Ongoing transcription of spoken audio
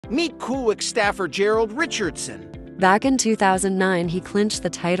Meet coolwick staffer Gerald Richardson. Back in 2009, he clinched the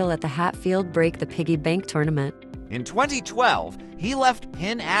title at the Hatfield Break the Piggy Bank tournament. In 2012, he left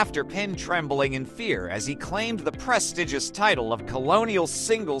pin after pin trembling in fear as he claimed the prestigious title of Colonial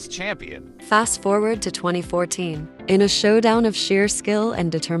Singles Champion. Fast forward to 2014. In a showdown of sheer skill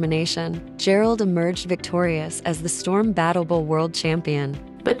and determination, Gerald emerged victorious as the Storm BattleBowl World Champion.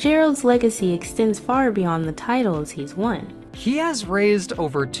 But Gerald's legacy extends far beyond the titles he's won. He has raised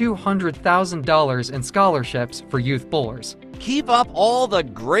over $200,000 in scholarships for youth bowlers. Keep up all the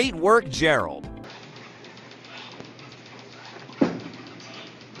great work, Gerald.